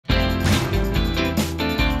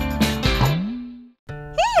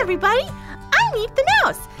everybody, I'm Eep the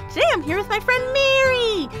Mouse. Today I'm here with my friend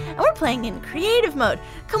Mary, and we're playing in creative mode.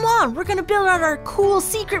 Come on, we're gonna build out our cool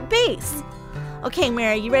secret base. Okay,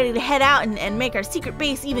 Mary, you ready to head out and make our secret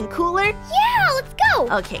base even cooler? Yeah, let's go.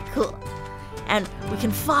 Okay, cool. And we can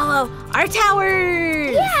follow our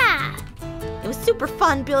towers. Yeah. It was super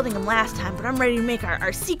fun building them last time, but I'm ready to make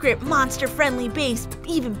our secret monster-friendly base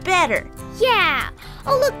even better. Yeah.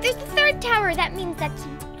 Oh, look, there's the third tower. That means that's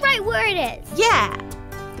right where it is. Yeah,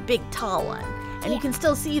 the big tall one. And you can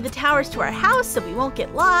still see the towers to our house so we won't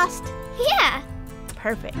get lost. Yeah.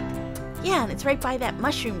 Perfect. Yeah, and it's right by that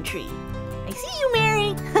mushroom tree. I see you,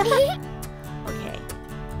 Mary. Okay,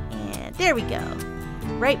 and there we go.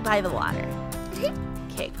 Right by the water.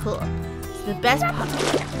 Okay, cool. So the best part,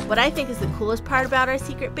 what I think is the coolest part about our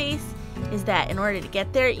secret base is that in order to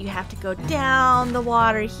get there, you have to go down the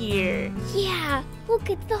water here. Yeah. Look,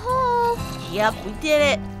 it's the hole. Yep, we did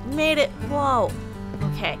it. We made it. Whoa.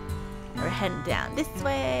 Okay, we're heading down this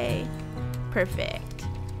way. Perfect.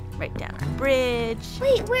 Right down our bridge.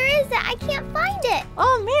 Wait, where is it? I can't find it.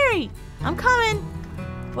 Oh, Mary, I'm coming.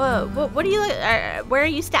 Whoa, what are you, where are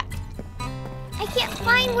you stuck? I can't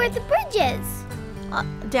find where the bridge is.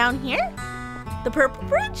 Down here? The purple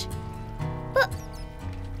bridge? But,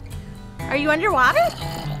 Are you underwater?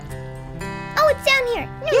 oh, it's down here.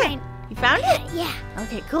 Never mind. You found it? Yeah.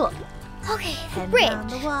 Okay, cool. Okay, the Heading bridge. down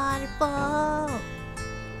the waterfall.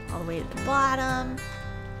 All the way to the bottom.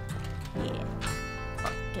 Yeah.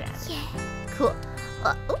 Oh, get out of here. Yeah. Cool.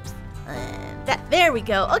 Oops. And there we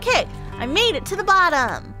go. Okay, I made it to the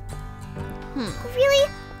bottom. Really?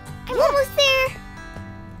 I'm almost there.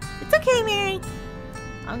 It's okay, Mary.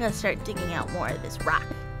 I'm gonna start digging out more of this rock.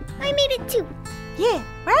 I made it too. Yeah,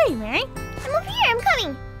 where are you, Mary? I'm over here. I'm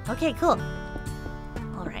coming. Okay, cool.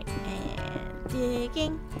 All right, and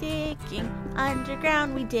digging,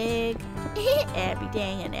 underground we dig. Every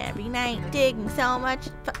day and every night, digging so much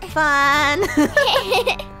fun.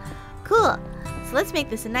 Cool. So let's make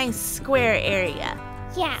this a nice square area.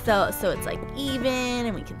 Yeah. So it's like even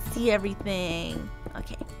and we can see everything.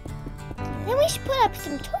 Okay. Then we should put up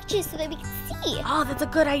some torches so that we can see. Oh, that's a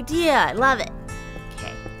good idea. I love it.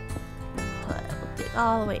 Okay. We'll dig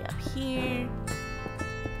all the way up here.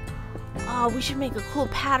 Oh, we should make a cool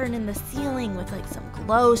pattern in the ceiling with like some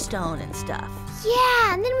glowstone and stuff.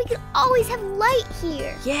 Yeah, and then we can always have light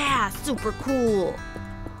here. Yeah, super cool.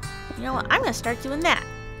 You know what? I'm gonna start doing that.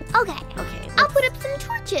 Okay. Okay. I'll put up some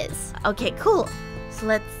torches. Okay, cool. So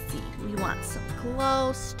let's see. We want some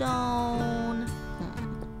glowstone.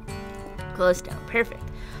 Glowstone, perfect.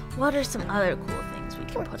 What are some other cool things we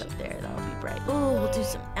can put up there that'll be bright? Oh, we'll do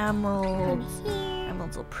some emeralds. One here.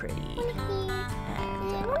 Emeralds are pretty. One here.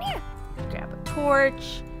 And And one here. grab a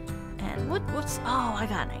torch. And what's? Oh, I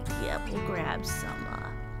got an idea. We'll grab some of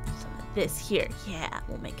this here. Yeah,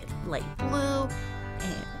 we'll make it light blue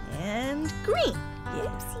and green. Yeah.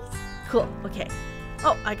 Oopsies. Cool. Okay.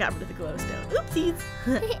 Oh, I got rid of the glowstone. Oopsies.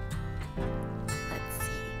 Let's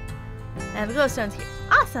see. And the glowstone's here.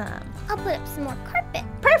 Awesome. I'll put up some more carpet.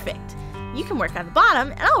 Perfect. You can work on the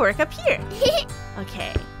bottom, and I'll work up here.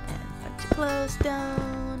 Okay. And a bunch of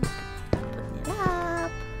glowstone. Putting it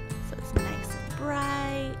up so it's nice and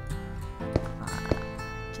bright.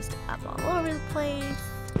 Just up all over the place.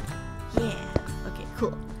 Yeah. Okay,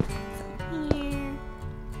 cool. Some here.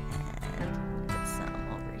 And put some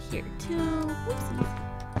over here, too. Whoopsies.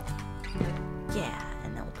 Yeah. And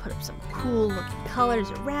then we'll put up some cool looking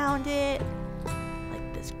colors around it.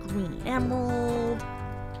 This green emerald.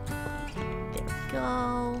 There we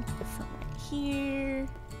go. Some right here.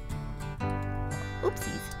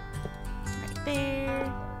 Oopsies. Right there.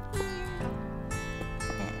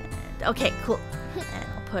 And okay, cool. And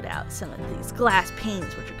I'll put out some of these glass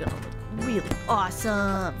panes, which are gonna look really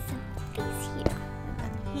awesome. Some things here. And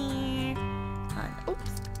then here. And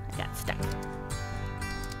oops, I got stuck.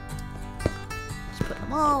 Just put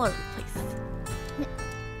them all over the place.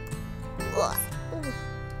 Ugh.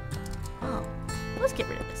 Oh, let's get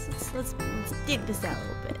rid of this. Let's dig this out a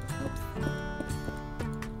little bit. Oops.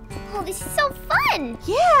 Oh, this is so fun.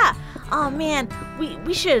 Yeah. Oh man,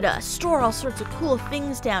 we should store all sorts of cool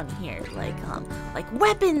things down here, like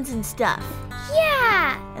weapons and stuff,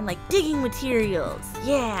 Yeah. and like digging materials.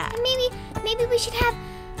 Yeah. And maybe we could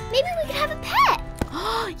have a pet.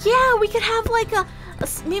 Oh yeah, we could have like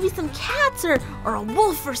maybe some cats or a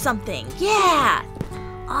wolf or something. Yeah.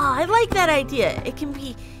 Oh, I like that idea. It can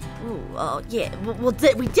be. Ooh, oh yeah.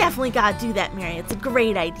 We definitely gotta do that, Mary. It's a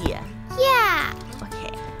great idea. Yeah.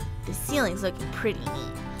 Okay. The ceiling's looking pretty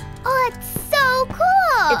neat. Oh, that's so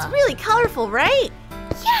cool. It's really colorful, right?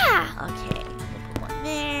 Yeah. Okay, we'll put one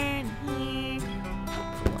there and here.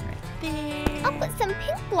 We'll put one right there. I'll put some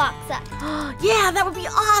pink blocks up. Yeah, that would be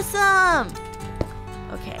awesome.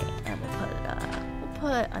 Okay, and we'll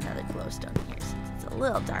put another glowstone here since it's a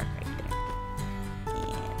little dark right there.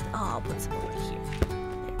 And I'll put some over here.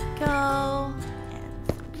 There we go. And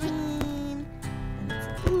some green and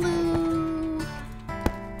some blue.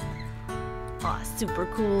 Oh, super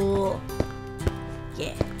cool.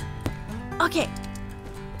 Yeah. Okay.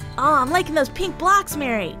 Oh, I'm liking those pink blocks,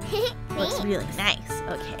 Mary. Looks really nice.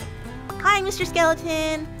 Okay. Hi, Mr.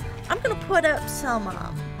 Skeleton. I'm gonna put up some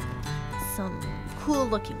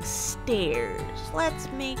cool-looking stairs. Let's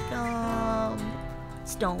make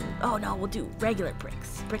stone. Oh no, we'll do regular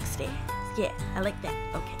bricks. Brick stairs. Yeah, I like that.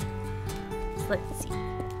 Okay. So let's see.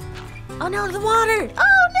 Oh no, the water!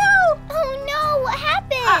 Oh no! Oh no, what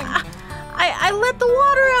happened? I let the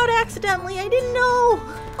water out accidentally. I didn't know.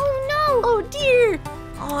 Oh no! Oh dear.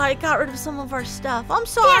 Oh, I got rid of some of our stuff. I'm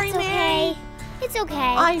sorry, That's Mary. okay. It's okay.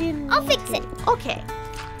 I'll fix it. Okay.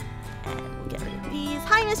 And we'll get rid of these.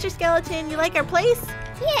 Hi, Mr. Skeleton. You like our place?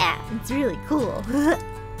 Yeah. It's really cool.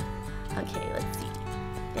 Okay, let's see.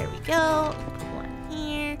 There we go. Put one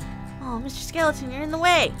here. Oh, Mr. Skeleton, you're in the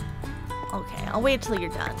way. Okay, I'll wait till you're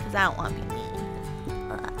done because I don't want to be mean.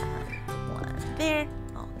 One there.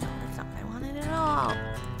 Oh, no, that's not what I wanted at all.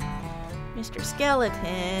 Mr.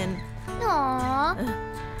 Skeleton. Aww.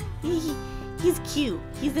 He's cute.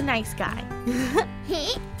 He's a nice guy. We'll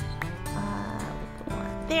put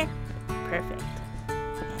one there. Perfect.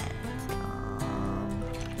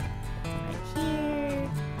 And right here.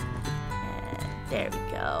 And there we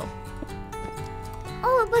go.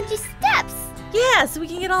 Oh, a bunch of steps. Yeah, so we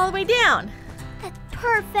can get all the way down. That's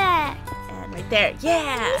perfect. And right there.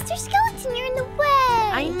 Yeah. Mr. Skeleton, you're in the way.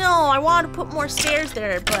 I know. I wanted to put more stairs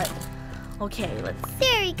there, but okay, let's see.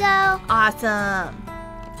 There you go. Awesome.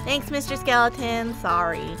 Thanks, Mr. Skeleton.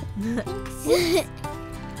 Sorry. Thanks.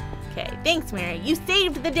 Okay, thanks, Mary. You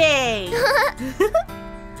saved the day. Let's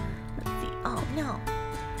see. Oh no.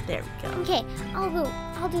 There we go. Okay,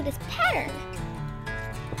 I'll do this pattern.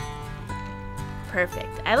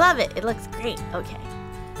 Perfect. I love it. It looks great. Okay.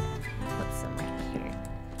 Put some right here,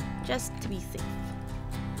 just to be safe.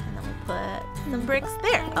 And then we'll put some bricks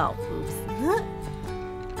there. Oh, oops.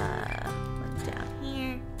 One down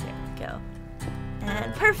here. There we go.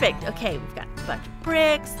 And perfect. Okay, we've got a bunch of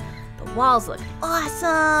bricks. The walls look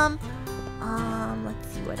awesome. Let's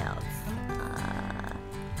see what else.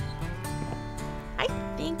 I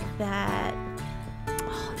think that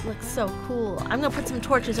it looks so cool. I'm gonna put some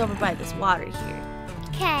torches over by this water here.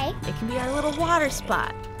 Okay. It can be our little water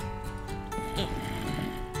spot.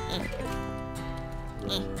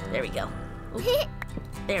 There we go. Oops.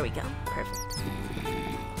 There we go. Perfect.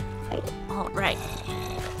 All right.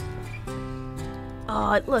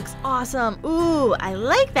 Oh, it looks awesome. Ooh, I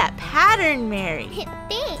like that pattern, Mary.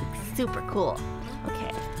 Thanks. Super cool. Okay,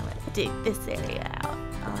 I'm gonna dig this area out.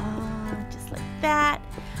 Just like that.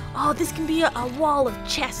 Oh, this can be a wall of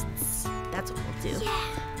chests. That's what we'll do.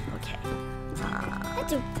 Yeah. Okay.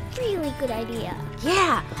 That's a really good idea.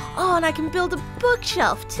 Yeah. Oh, and I can build a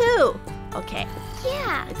bookshelf too. Okay.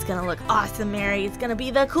 Yeah. It's gonna look awesome, Mary. It's gonna be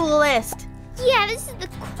the coolest. Yeah, this is the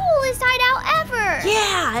coolest hideout ever.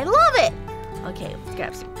 Yeah, I love it. Okay, let's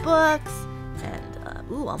grab some books. And,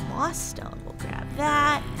 ooh, a moss stone. We'll grab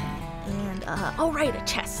that. And, oh, right, a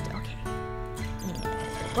chest. Okay. And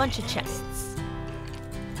a bunch of chests.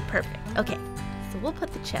 Perfect. Okay, so we'll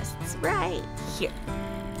put the chests right here.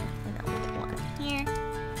 And then we'll put one here.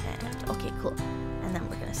 And, okay, cool. And then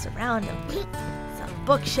we're going to surround them with some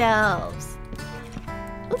bookshelves.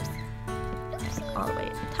 Oops. Oopsie. All the way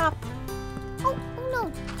at the top. Oh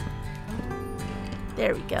no.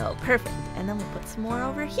 There we go. Perfect. And then we'll put some more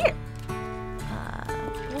over here.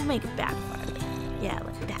 We'll make it back farther. Yeah,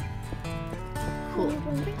 like that. Cool.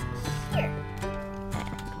 One right here.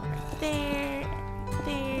 And one right there. And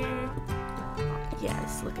there. Yeah,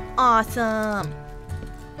 this is looking awesome.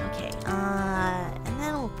 Okay. And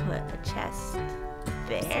then we'll put a chest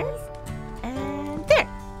there. And there.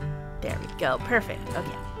 There we go. Perfect.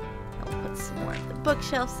 Okay. Now we'll put some more of the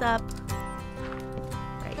bookshelves up.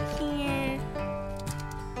 Right here.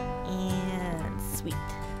 And sweet.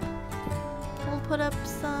 We'll put up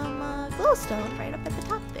some glowstone right up at the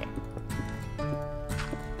top there.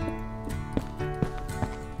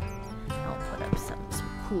 I'll put up some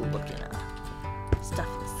cool looking stuff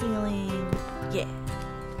in the ceiling. Yeah.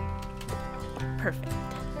 Perfect.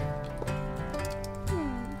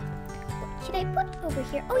 What should I put over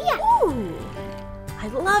here? Oh yeah. Ooh! I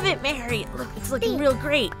love it, Mary. Look, it's looking real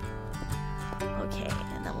great. Okay,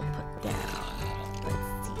 and then we'll put down.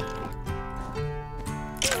 Let's see.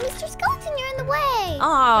 Mr. Skeleton, you're in the way.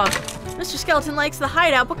 Oh, Mr. Skeleton likes the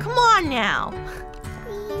hideout, but come on now.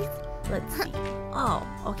 Please. Let's see. Oh,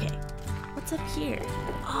 okay. What's up here?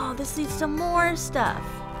 Oh, this leads to more stuff.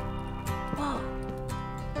 Whoa.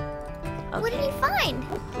 Okay. What did you find?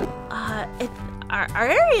 Our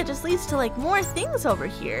area just leads to like more things over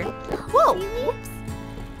here. Whoa. Really? Whoops.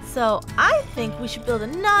 So I think we should build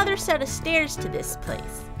another set of stairs to this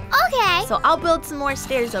place. Okay. So I'll build some more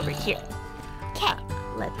stairs over here. Okay.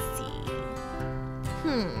 Let's see.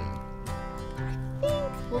 I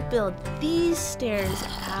think we'll build these stairs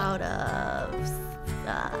out of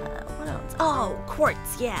what else? Oh,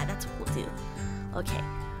 quartz. Yeah, that's what we'll do. Okay.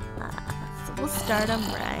 So we'll start them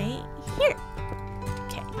right here.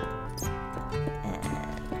 Okay. And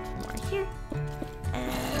more here.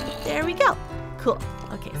 And there we go. Cool.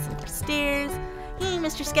 Okay, some more stairs. Hey,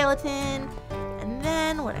 Mr. Skeleton. And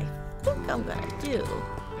then what I think I'm gonna do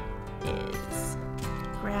is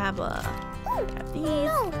grab these.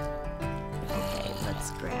 No. Okay,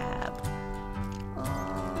 let's grab.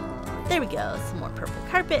 There we go. Some more purple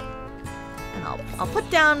carpet, and I'll put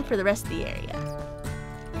down for the rest of the area.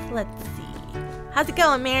 Let's see. How's it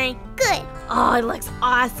going, Mary? Good. Oh, it looks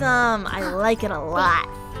awesome. I like it a lot.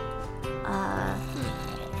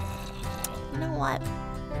 You know what?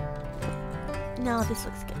 No, this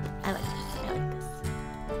looks good. I like this. I like this.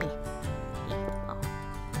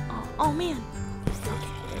 Oh man.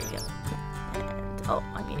 Okay, there we go. And oh,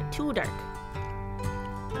 I made it too dark.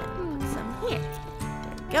 And put some here.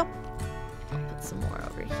 There we go. I'll put some more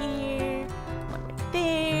over here. One right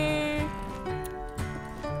there.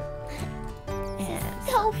 And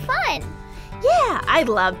So fun. yeah, I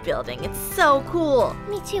love building. It's so cool.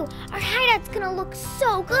 Me too. Our hideout's gonna look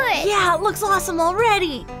so good. Yeah, it looks awesome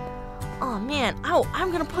already. Oh man,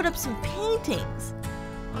 I'm gonna put up some paintings.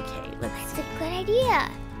 Okay, let's That's see. a good idea.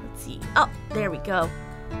 Let's see. Oh, there we go.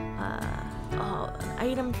 An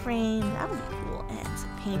item frame. That would be cool. And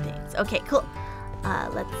some paintings. Okay, cool.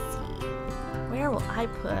 Let's see. Where will I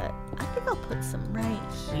put? I think I'll put some right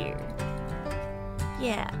here.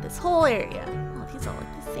 Yeah, this whole area. Oh, these all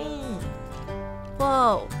look the same.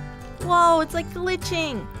 Whoa. Whoa, it's like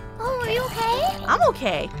glitching. Oh, are you okay? I'm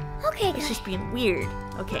okay. Okay, It's good. just being weird.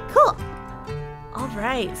 Okay, cool. All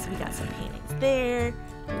right, so we got some paintings there.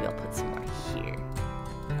 Maybe I'll put some more here.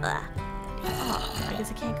 Oh, I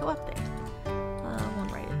guess I can't go up there. One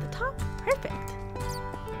right at the top. Perfect.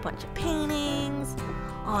 Bunch of paintings.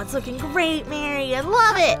 Oh, it's looking great, Mary. I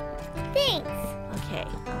love it. Thanks. Okay.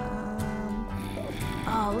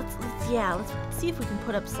 Let's see if we can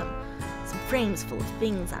put up some frames full of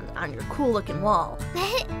things on your cool looking wall.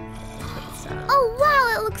 Put some. Oh,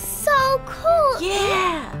 wow, it looks so cool.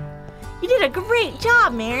 Yeah. You did a great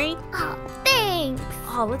job, Mary. Oh, thanks.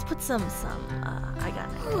 Oh, let's put some, I got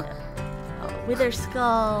an idea. Oh, wither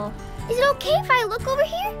skull. Is it okay if I look over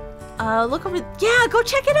here? Look over, yeah, go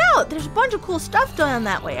check it out. There's a bunch of cool stuff down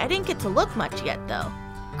that way. I didn't get to look much yet, though.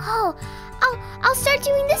 Oh, I'll start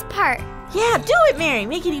doing this part. Yeah, do it, Mary.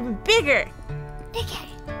 Make it even bigger. Okay.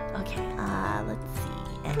 Okay, let's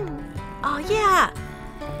see. And, oh, yeah.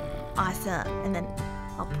 Awesome. And then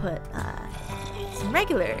I'll put, some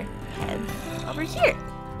regular heads over here.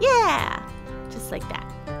 Yeah. Just like that.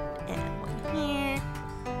 And one here.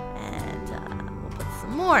 And, we'll put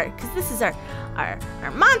some more, because this is our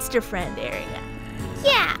monster friend area.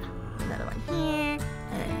 Yeah. Another one here,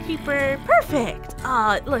 and a creeper. Perfect.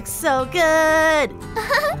 Oh, it looks so good.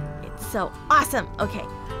 It's so awesome. Okay.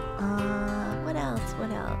 What else?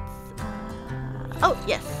 What else? Oh,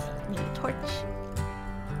 yes. Need a torch.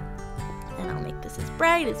 And I'll make this as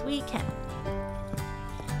bright as we can.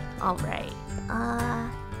 All right. Yeah,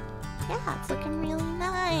 it's looking really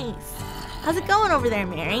nice. How's it going over there,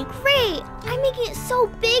 Mary? Great. I'm making it so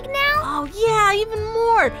big now. Oh, yeah, even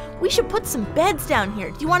more. We should put some beds down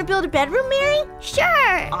here. Do you want to build a bedroom, Mary?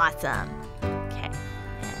 Sure. Awesome. Okay.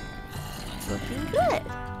 It's looking good.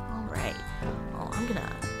 All right. Oh, I'm going to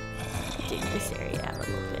dig this area out a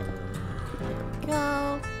little bit. There we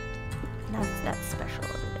go. Now that's special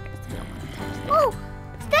over there. So we don't want to touch that. Oh,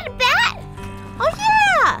 is that a bat? Oh,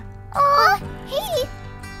 yeah. Oh, hey.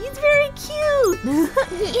 He's very cute.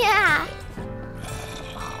 Yeah.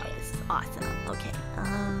 Oh, this is awesome. Okay.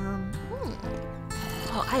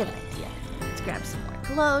 Oh, I have an idea. Let's grab some more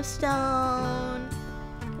glowstone.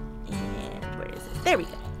 And where is it? There we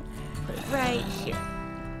go. Put it right here.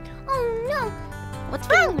 Oh, no. What's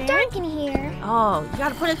It's wrong, so Mary? dark in here. Oh, you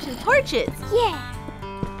gotta put up some torches. Yeah.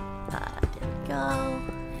 There we go.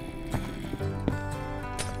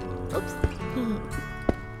 Oops.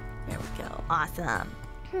 There we go. Awesome.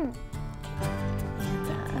 And,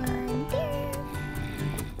 There.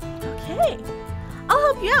 okay. I'll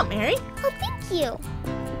help you out, Mary. Oh, thank you.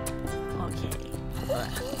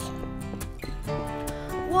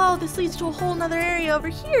 Whoa, this leads to a whole nother area over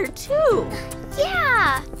here, too.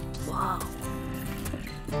 Yeah. Whoa.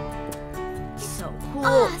 So cool.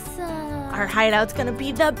 Awesome. Our hideout's gonna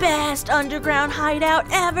be the best underground hideout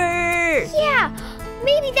ever. Yeah.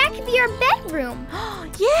 Maybe that could be our bedroom.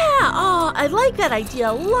 Yeah. Oh, I like that idea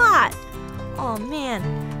a lot. Oh, man.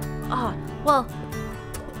 Oh, well,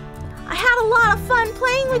 I had a lot of fun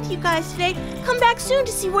playing with you guys today. Come back soon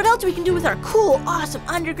to see what else we can do with our cool, awesome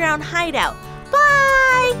underground hideout. Bye!